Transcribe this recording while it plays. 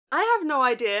I have no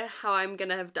idea how I'm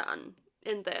gonna have done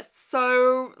in this,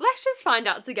 so let's just find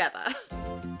out together.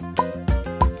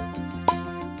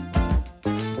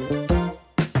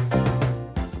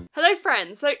 Hello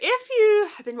friends, so if you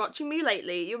have been watching me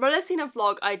lately, you will have seen a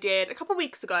vlog I did a couple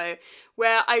weeks ago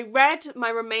where I read my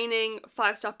remaining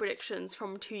 5-star predictions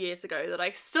from 2 years ago that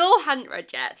I still hadn't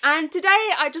read yet. And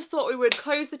today I just thought we would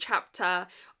close the chapter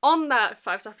on that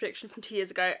 5-star prediction from 2 years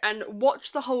ago and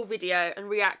watch the whole video and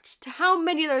react to how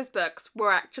many of those books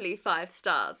were actually 5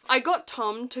 stars. I got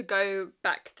Tom to go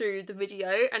back through the video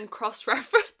and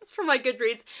cross-reference from my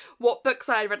Goodreads what books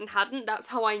I had read and hadn't. That's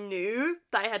how I knew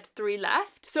that I had 3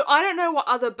 left. So I don't know what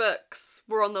other books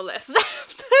were on the list. I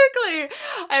have no clue.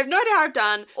 I have no idea how I've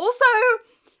done. Also,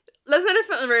 let's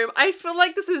elephant in the room. I feel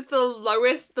like this is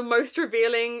the most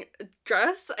revealing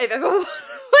dress I've ever worn on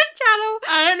my channel.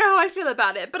 I don't know how I feel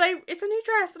about it, but it's a new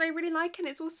dress and I really like it.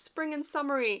 It's all spring and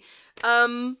summery.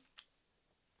 Okay,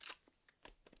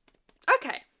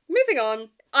 moving on.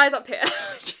 Eyes up here.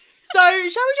 So, shall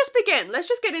we just begin? Let's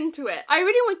just get into it. I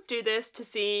really want to do this to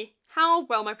see how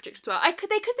well my predictions were. They could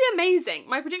be amazing.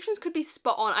 My predictions could be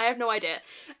spot on. I have no idea.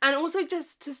 And also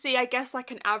just to see, I guess,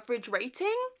 like an average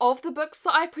rating of the books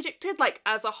that I predicted, like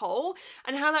as a whole,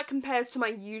 and how that compares to my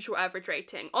usual average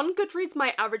rating. On Goodreads,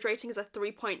 my average rating is a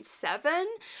 3.7,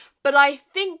 but I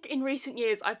think in recent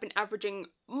years I've been averaging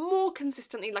more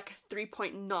consistently like a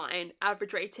 3.9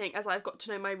 average rating as I've got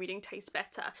to know my reading taste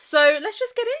better. So let's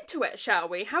just get into it, shall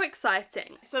we? How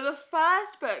exciting. So the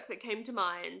first book that came to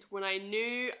mind when I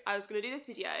knew I was going to do this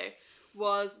video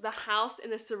was The House in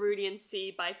the Cerulean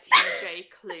Sea by TJ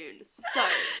Klune. So,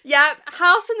 yep,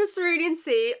 House in the Cerulean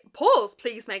Sea. Pause,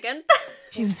 please, Megan.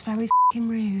 She was very f***ing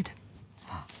rude.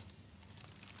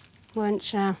 Weren't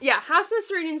she? Yeah, House in the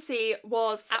Cerulean Sea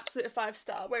was absolute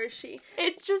 5-star. Where is she?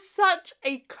 It's just such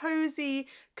a cozy,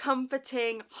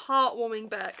 comforting, heartwarming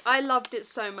book. I loved it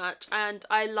so much, and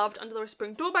I loved Under the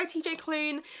Whispering Door by TJ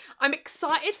Klune. I'm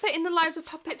excited for In the Lives of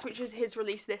Puppets, which is his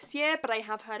release this year, but I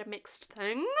have heard mixed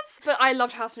things. But I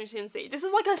loved House in the Cerulean Sea. This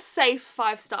was like a safe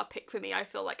 5-star pick for me, I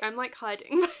feel like. I'm like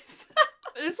hiding myself.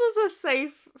 This was a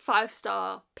safe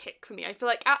 5-star pick for me. I feel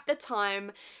like at the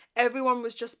time, everyone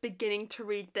was just beginning to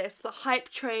read this. The hype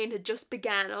train had just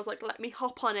began. I was like, let me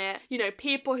hop on it. You know,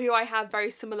 people who I have very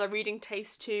similar reading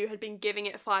taste to had been giving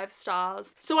it 5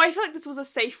 stars. So I feel like this was a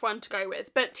safe one to go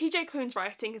with. But TJ Klune's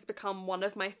writing has become one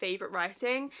of my favourite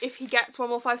writing. If he gets one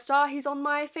more 5-star, he's on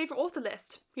my favourite author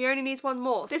list. He only needs one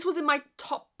more. This was in my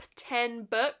top 10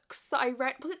 books that I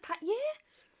read. Was it that year?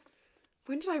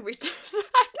 When did I read this?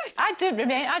 I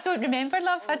don't remember,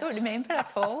 love. I don't remember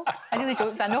at all. I really don't.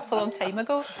 It was an awful long time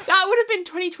ago. That would have been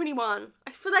 2021.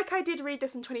 I feel like I did read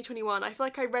this in 2021. I feel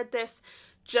like I read this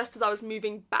just as I was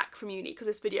moving back from uni because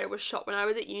this video was shot when I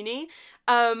was at uni.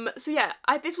 So yeah,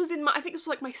 this was in my, I think this was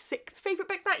like my 6th favourite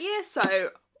book that year.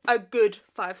 So a good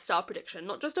 5-star prediction.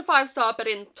 Not just a 5-star, but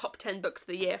in top 10 books of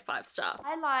the year, 5-star.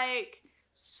 I like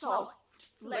soft,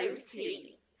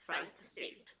 floaty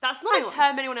fantasy. That's not a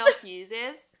term anyone else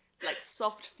uses, like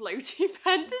soft floaty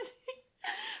fantasy.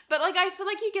 But like, I feel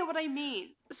like you get what I mean.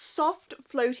 Soft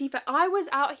floaty I was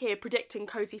out here predicting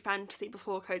cozy fantasy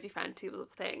before cozy fantasy was a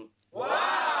thing.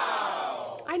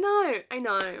 Wow! I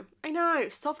know.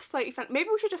 Soft floaty fantasy. Maybe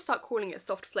we should just start calling it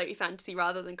soft floaty fantasy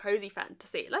rather than cozy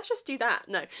fantasy. Let's just do that.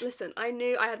 No, listen, I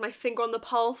knew I had my finger on the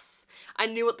pulse. I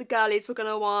knew what the girlies were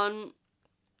gonna want.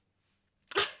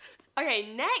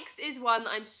 Okay, next is one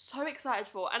that I'm so excited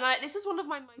for, and this is one of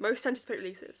my most anticipated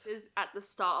releases. This is at the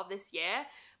start of this year.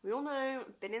 We all know,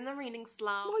 been in the reading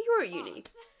slump. Well, you're at uni.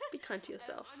 Be kind to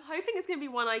yourself. I'm hoping it's going to be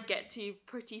one I get to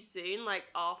pretty soon, like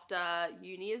after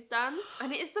uni is done.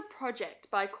 And it is The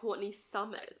Project by Courtney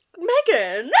Summers.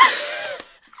 Megan!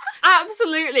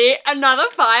 Absolutely another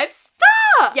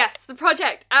 5-star! Yes, The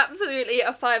Project, absolutely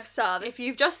a 5-star. If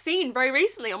you've just seen very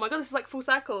recently, oh my god, this is like full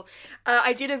circle.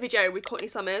 I did a video with Courtney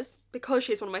Summers because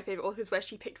she's one of my favourite authors where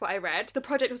she picked what I read. The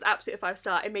Project was absolutely a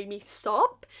 5-star. It made me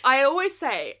stop. I always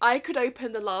say I could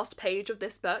open the last page of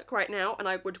this book right now and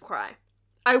I would cry.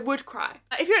 I would cry.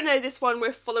 If you don't know this one,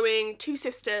 we're following 2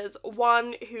 sisters,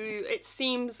 one who it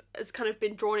seems has kind of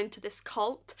been drawn into this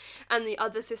cult, and the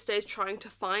other sister is trying to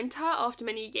find her after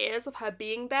many years of her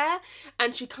being there,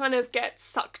 and she kind of gets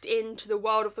sucked into the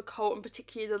world of the cult, and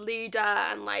particularly the leader,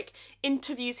 and like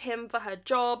interviews him for her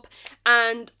job,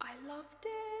 and I loved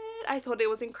it. I thought it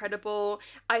was incredible.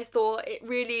 I thought it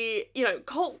really, you know,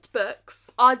 cult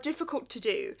books are difficult to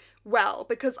do well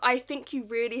because I think you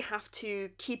really have to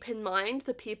keep in mind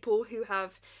the people who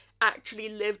have actually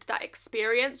lived that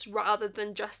experience rather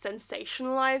than just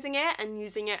sensationalizing it and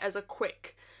using it as a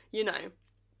quick, you know,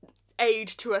 aid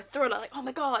to a thriller, like, oh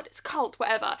my god, it's cult,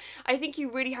 whatever. I think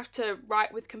you really have to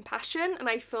write with compassion, and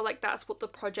I feel like that's what the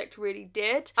project really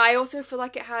did. I also feel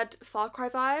like it had Far Cry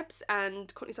vibes,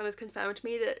 and Courtney Summers confirmed to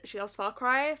me that she loves Far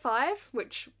Cry 5,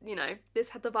 which, you know,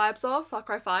 this had the vibes of Far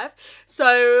Cry 5.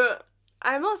 So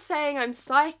I'm not saying I'm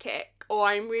psychic or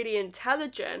I'm really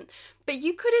intelligent, but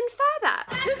you could infer that.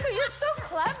 You're so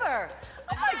clever.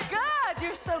 Oh my god,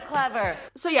 you're so clever.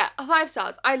 So yeah, 5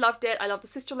 stars. I loved it. I love the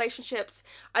sister relationships.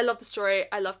 I love the story.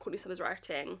 I love Courtney Summers'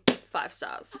 writing. 5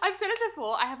 stars. I've said it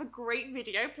before, I have a great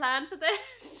video planned for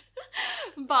this,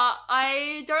 but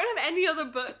I don't have any other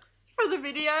books for the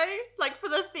video, like for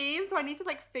the theme, so I need to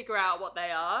like figure out what they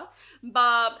are.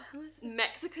 But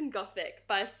Mexican Gothic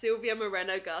by Silvia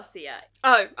Moreno Garcia.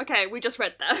 Oh, okay, we just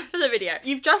read that for the video.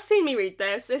 You've just seen me read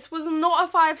this. This was not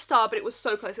a 5 star, but it was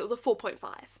so close. It was a 4.5,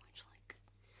 which, like,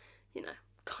 you know,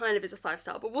 kind of is a 5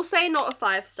 star, but we'll say not a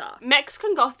 5 star.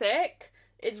 Mexican Gothic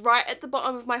is right at the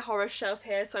bottom of my horror shelf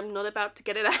here, so I'm not about to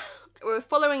get it out. We're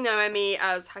following Noemi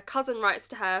as her cousin writes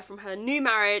to her from her new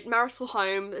marital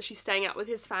home that she's staying at with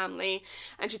his family,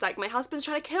 and she's like, my husband's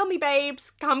trying to kill me,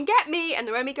 babes, come get me. And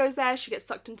Noemi goes there, she gets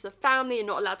sucked into the family and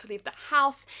not allowed to leave the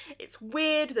house. It's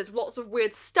weird, there's lots of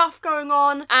weird stuff going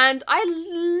on, and I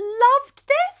loved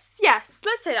this. Yes,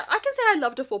 let's say that. I can say I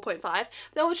loved a 4.5.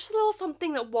 There was just a little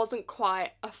something that wasn't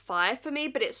quite a 5 for me,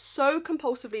 but it's so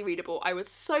compulsively readable. I was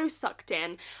so sucked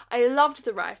in. I loved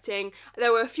the writing.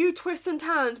 There were a few twists and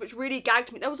turns which really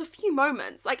gagged me. There was a few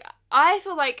moments, like, I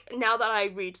feel like now that I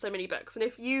read so many books, and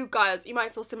if you guys, you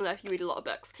might feel similar if you read a lot of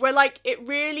books, where like it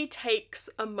really takes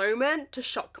a moment to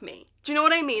shock me. Do you know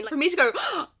what I mean? Like, for me to go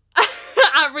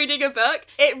at reading a book,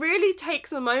 it really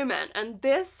takes a moment, and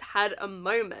this had a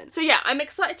moment. So yeah, I'm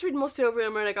excited to read more Silvia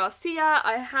Moreno Garcia.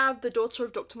 I have The Daughter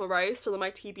of Dr. Moreau still on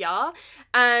my TBR,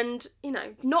 and, you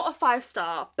know, not a 5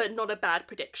 star, but not a bad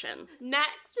prediction.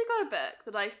 Next, we got a book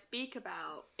that I speak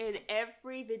about in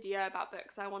every video about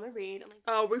books I want to read.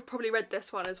 Oh, we've probably read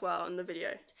this one as well in the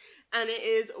video. And it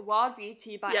is Wild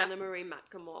Beauty by Anna Marie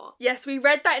McLemore. Yes, we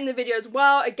read that in the video as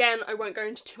well. Again, I won't go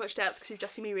into too much depth because you've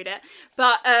just seen me read it.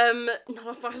 But, not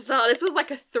a 5 star. This was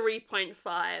like a 3.5.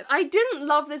 I didn't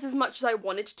love this as much as I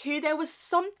wanted to. There was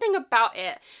something about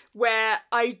it where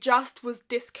I just was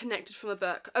disconnected from the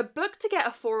book. A book to get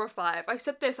a 4 or 5. I've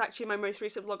said this actually in my most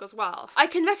recent vlog as well. I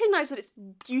can recognise that it's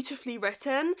beautifully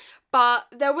written, but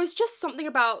there was just something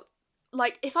about,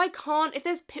 like, if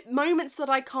there's moments that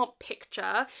I can't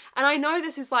picture, and I know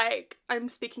this is like, I'm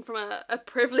speaking from a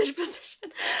privileged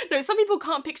position. No, some people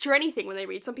can't picture anything when they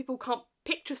read. Some people can't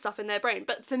picture stuff in their brain.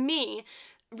 But for me,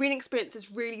 reading experience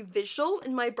is really visual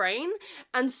in my brain.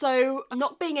 And so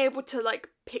not being able to like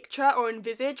picture or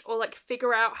envisage or like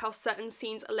figure out how certain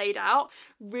scenes are laid out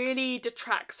really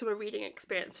detracts from a reading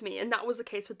experience for me, and that was the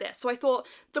case with this. So I thought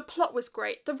the plot was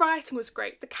great, the writing was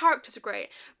great, the characters are great,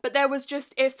 but there was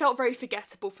just, it felt very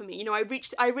forgettable for me. You know, I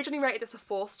originally rated this a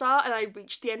 4 star, and I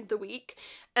reached the end of the week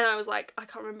and I was like, I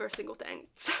can't remember a single thing,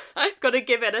 so I've got to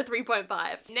give it a 3.5.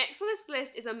 Next on this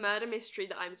list is a murder mystery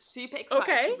that I'm super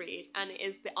excited to read, and it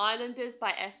is The Islanders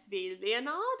by S.V.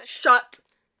 Leonard. Shut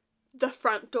the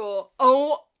front door.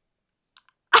 Oh.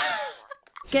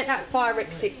 Get that fire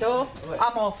exit door.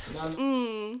 I'm off.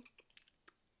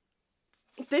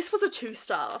 This was a 2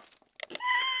 star.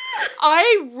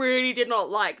 I really did not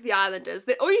like The Islanders.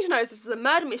 All you need to know is this is a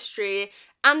murder mystery,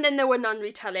 and then there were none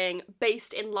retelling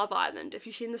based in Love Island. If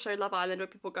you've seen the show Love Island, where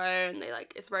people go and they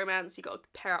like, it's romance, you gotta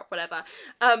pair up, whatever.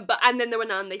 And then there were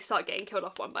none, they start getting killed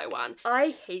off one by one.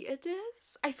 I hated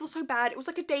this. I feel so bad. It was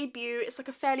like a debut. It's like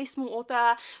a fairly small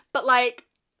author, but like,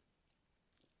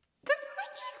 the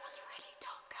writing was really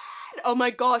not good. Oh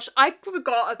my gosh, I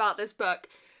forgot about this book.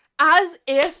 As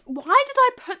if, why did I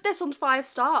put this on 5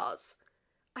 stars?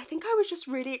 I think I was just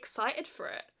really excited for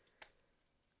it.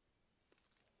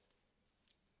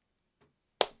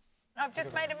 I've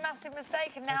just made a massive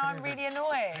mistake and now I'm really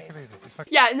annoyed.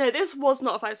 Yeah, no, this was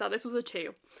not a 5 star, this was a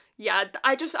 2. Yeah,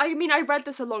 I mean, I read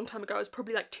this a long time ago. It was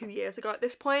probably like 2 years ago at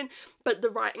this point, but the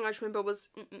writing I just remember was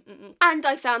And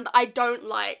I found that I don't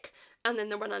like And Then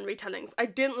There Were None retellings. I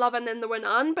didn't love And Then There Were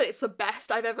None, but it's the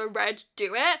best I've ever read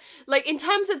do it. Like, in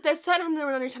terms of, there's certain And Then There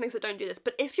Were None retellings that don't do this,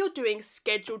 but if you're doing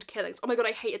scheduled killings, oh my god,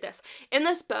 I hated this. In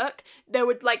this book, there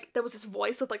was this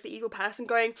voice of like the evil person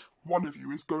going, one of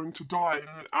you is going to die in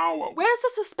an hour. Where's the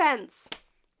suspense?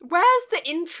 Where's the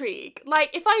intrigue?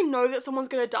 Like, if I know that someone's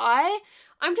gonna die,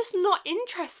 I'm just not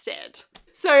interested.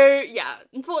 So yeah,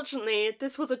 unfortunately,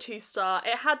 this was a 2 star.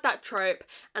 It had that trope,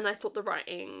 and I thought the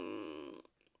writing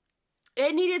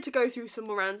It needed to go through some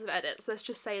more rounds of edits, let's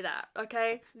just say that,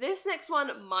 okay? This next one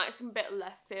might seem a bit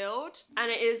left field, and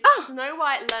it is Snow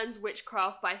White Learns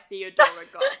Witchcraft by Theodora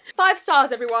Goss. 5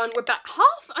 stars, everyone. We're back.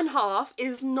 Half and half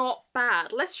is not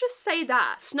bad. Let's just say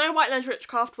that. Snow White Learns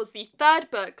Witchcraft was the 3rd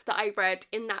book that I read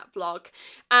in that vlog,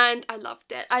 and I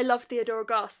loved it. I love Theodora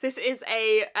Goss. This is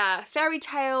a fairy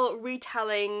tale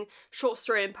retelling short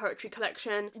story and poetry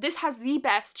collection. This has the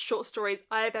best short stories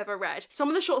I've ever read. Some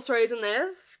of the short stories in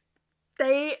this,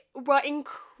 they were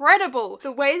incredible.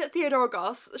 The way that Theodora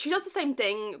Goss, she does the same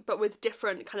thing but with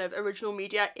different kind of original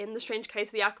media in The Strange Case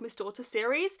of the Alchemist's Daughter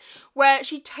series, where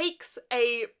she takes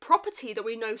a property that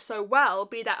we know so well,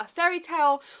 be that a fairy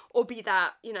tale or be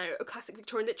that, you know, a classic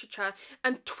Victorian literature,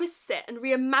 and twists it and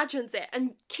reimagines it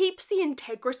and keeps the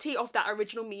integrity of that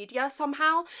original media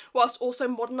somehow, whilst also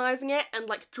modernising it and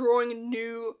like drawing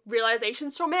new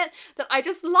realizations from it that I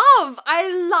just love. I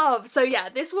love. So yeah,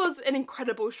 this was an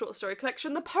incredible short story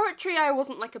collection. The poetry I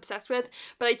wasn't like obsessed with,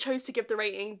 but I chose to give the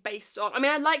rating based on, I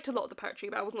mean, I liked a lot of the poetry,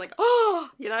 but I wasn't like, oh,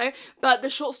 you know, but the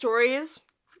short stories,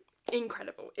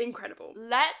 incredible, incredible.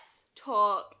 Let's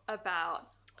talk about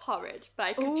Horrid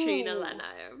by Katrina Leno.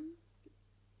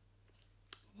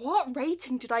 What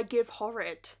rating did I give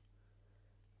Horrid?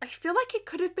 I feel like it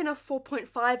could have been a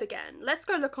 4.5 again. Let's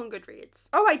go look on Goodreads.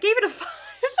 Oh, I gave it a 5.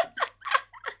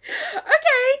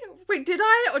 Okay, wait, did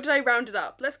I or did I round it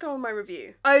up? Let's go on my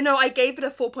review. Oh no, I gave it a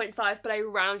 4.5, but I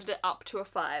rounded it up to a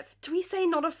 5. Do we say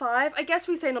not a 5? I guess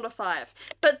we say not a 5.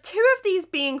 But 2 of these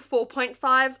being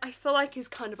 4.5s, I feel like is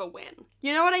kind of a win.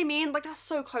 You know what I mean? Like, that's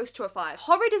so close to a 5.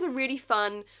 Horrid is a really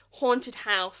fun haunted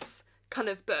house kind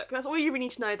of book. That's all you really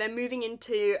need to know. They're moving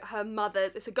into her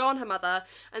mother's, it's a girl and her mother,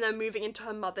 and they're moving into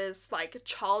her mother's like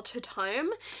childhood home,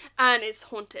 and it's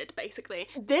haunted basically.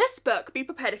 This book, be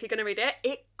prepared if you're gonna read it,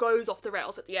 it goes off the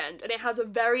rails at the end, and it has a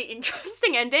very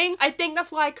interesting ending. I think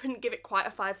that's why I couldn't give it quite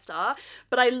a 5 star,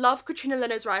 but I love Katrina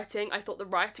Leno's writing. I thought the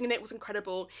writing in it was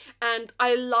incredible, and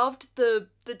I loved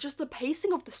just the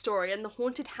pacing of the story and the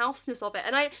haunted houseness of it.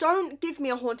 And don't give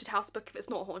me a haunted house book if it's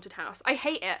not a haunted house. I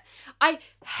hate it. I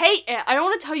hate it. I don't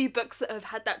want to tell you books that have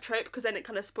had that trope because then it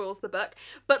kind of spoils the book.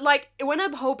 But like when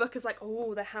a whole book is like,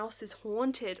 oh, the house is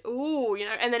haunted, oh, you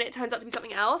know, and then it turns out to be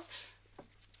something else,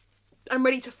 I'm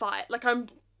ready to fight. Like I'm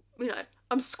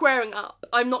squaring up.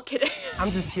 I'm not kidding.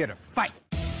 I'm just here to fight.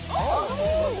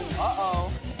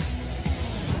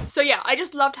 So yeah, I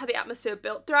just loved how the atmosphere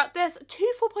built throughout this.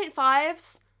 2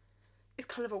 4.5s is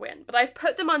kind of a win, but I've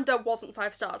put them under wasn't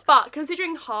 5 stars. But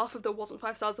considering half of the wasn't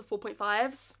 5 stars of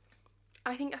 4.5s,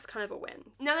 I think that's kind of a win.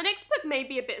 Now the next book may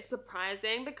be a bit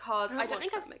surprising because I don't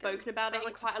think I've spoken about it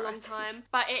in quite a long time,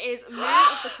 but it is Moon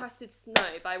of the Crusted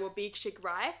Snow by Wabishig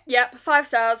Rice. Yep, 5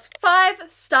 stars. 5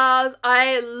 stars.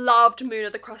 I loved Moon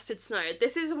of the Crusted Snow.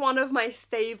 This is one of my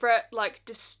favourite like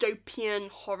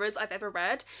dystopian horrors I've ever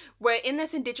read. We're in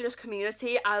this indigenous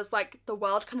community as like the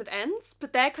world kind of ends,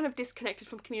 but they're kind of disconnected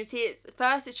from community. At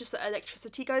first it's just that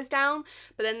electricity goes down,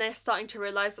 but then they're starting to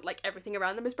realise that like everything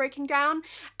around them is breaking down,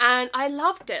 and I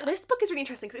loved it. This book is really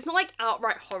interesting because it's not like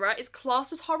outright horror, it's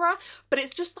classed as horror, but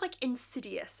it's just like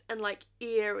insidious and like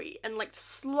eerie and like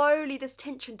slowly this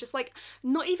tension just like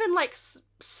not even like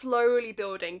slowly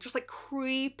building, just like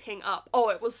creeping up. Oh,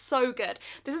 it was so good.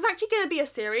 This is actually going to be a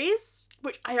series,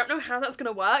 which I don't know how that's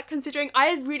going to work considering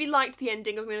I really liked the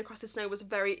ending of Moon Across the Snow.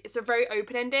 It's a very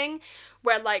open ending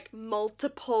where like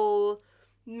multiple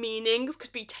meanings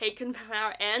could be taken from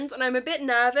how it ends, and I'm a bit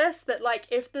nervous that like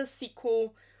if the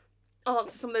sequel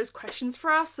answer some of those questions for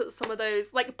us, that some of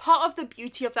those, like part of the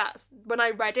beauty of that, when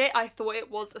I read it I thought it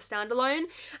was a standalone,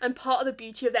 and part of the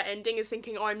beauty of that ending is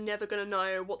thinking, oh, I'm never gonna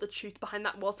know what the truth behind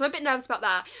that was, so I'm a bit nervous about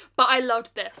that. But I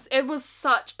loved this. It was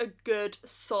such a good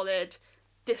solid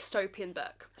dystopian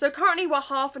book. So currently we're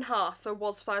half and half for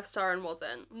was 5 star and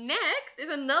wasn't. Next is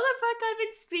another book I've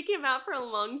been speaking about for a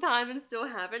long time and still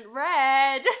haven't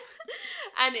read.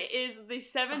 And it is The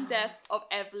 7 Deaths of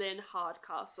Evelyn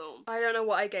Hardcastle. I don't know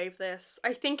what I gave this.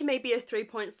 I think maybe a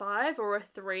 3.5 or a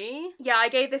 3. Yeah, I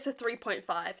gave this a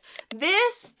 3.5.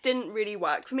 This didn't really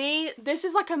work for me. This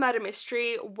is like a murder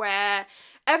mystery where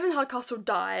Evelyn Hardcastle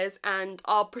dies and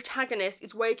our protagonist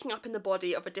is waking up in the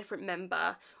body of a different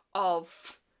member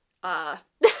of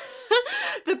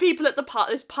the people at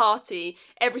this party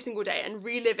every single day and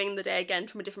reliving the day again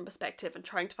from a different perspective and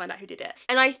trying to find out who did it.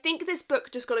 And I think this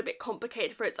book just got a bit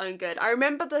complicated for its own good. I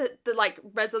remember the like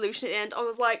resolution at the end. I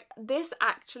was like, this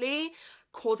actually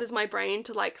causes my brain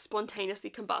to like spontaneously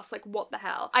combust, like what the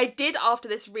hell. I did after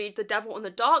this read The Devil on the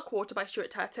Dark Water by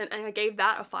Stuart Turton, and I gave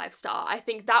that a 5 star. I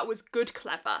think that was good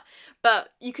clever, but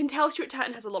you can tell Stuart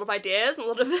Turton has a lot of ideas and a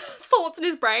lot of thoughts in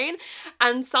his brain,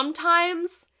 and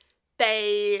sometimes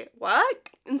they work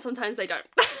and sometimes they don't.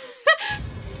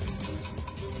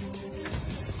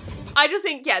 I just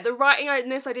think, yeah, the writing in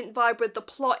this I didn't vibe with. The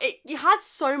plot, it had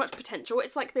so much potential.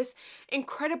 It's like this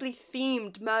incredibly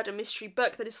themed murder mystery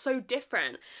book that is so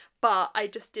different, but I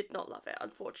just did not love it,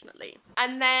 unfortunately.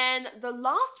 And then the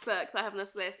last book that I have on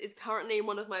this list is currently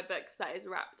one of my books that is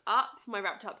wrapped up, for my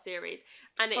wrapped up series,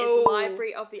 and it is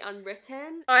Library of the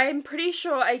Unwritten. I'm pretty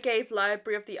sure I gave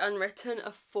Library of the Unwritten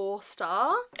a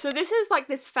 4-star. So this is like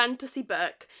this fantasy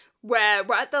book where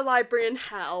we're at the library in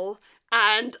hell,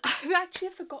 and I've actually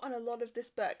forgotten a lot of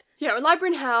this book. Yeah, we're in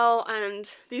library in hell, and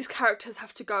these characters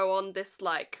have to go on this,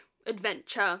 like,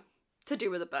 adventure to do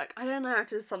with a book. I don't know how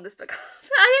to sum this book up.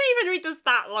 I didn't even read this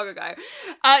that long ago.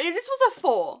 This was a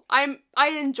 4. I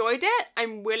enjoyed it.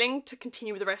 I'm willing to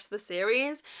continue with the rest of the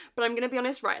series, but I'm gonna be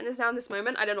honest, writing this down in this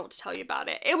moment, I don't know what to tell you about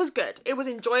it. It was good. It was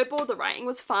enjoyable. The writing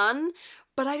was fun,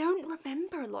 but I don't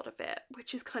remember a lot of it,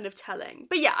 which is kind of telling.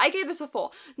 But yeah, I gave this a 4,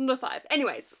 not a 5.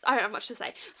 Anyways, I don't have much to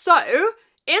say. So,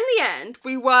 in the end,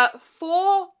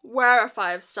 4 were a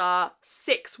 5-star,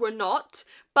 6 were not.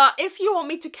 But if you want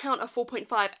me to count a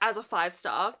 4.5 as a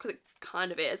 5-star, because it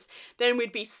kind of is, then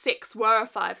we'd be 6 were a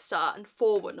 5-star and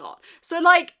 4 were not. So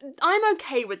like, I'm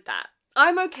okay with that.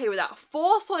 I'm okay with that.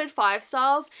 4 solid 5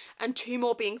 stars and 2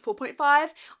 more being 4.5,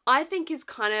 I think is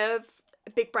kind of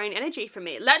big brain energy for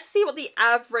me. Let's see what the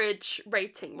average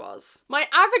rating was. My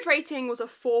average rating was a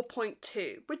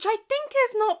 4.2, which I think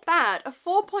is not bad. A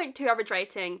 4.2 average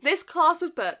rating. This class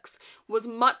of books was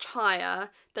much higher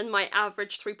than my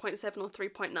average 3.7 or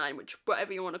 3.9, which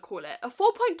whatever you want to call it. A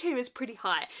 4.2 is pretty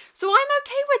high. So I'm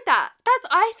okay with that.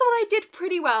 I thought I did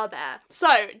pretty well there. So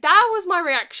that was my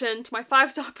reaction to my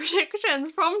 5-star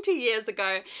predictions from 2 years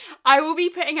ago. I will be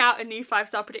putting out a new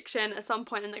 5-star prediction at some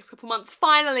point in the next couple months.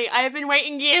 Finally, I have been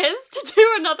waiting years to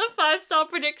do another 5-star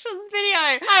predictions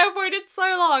video. I have waited so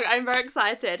long. I'm very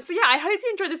excited. So yeah, I hope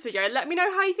you enjoyed this video. Let me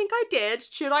know how you think I did.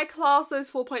 Should I class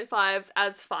those 4.5s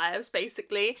as 5s,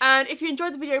 basically? And if you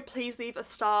enjoyed the video, please leave a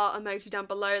star emoji down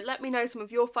below. Let me know some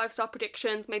of your 5-star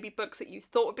predictions, maybe books that you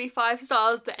thought would be 5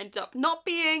 stars that ended up not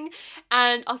being,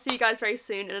 and I'll see you guys very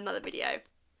soon in another video.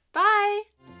 Bye!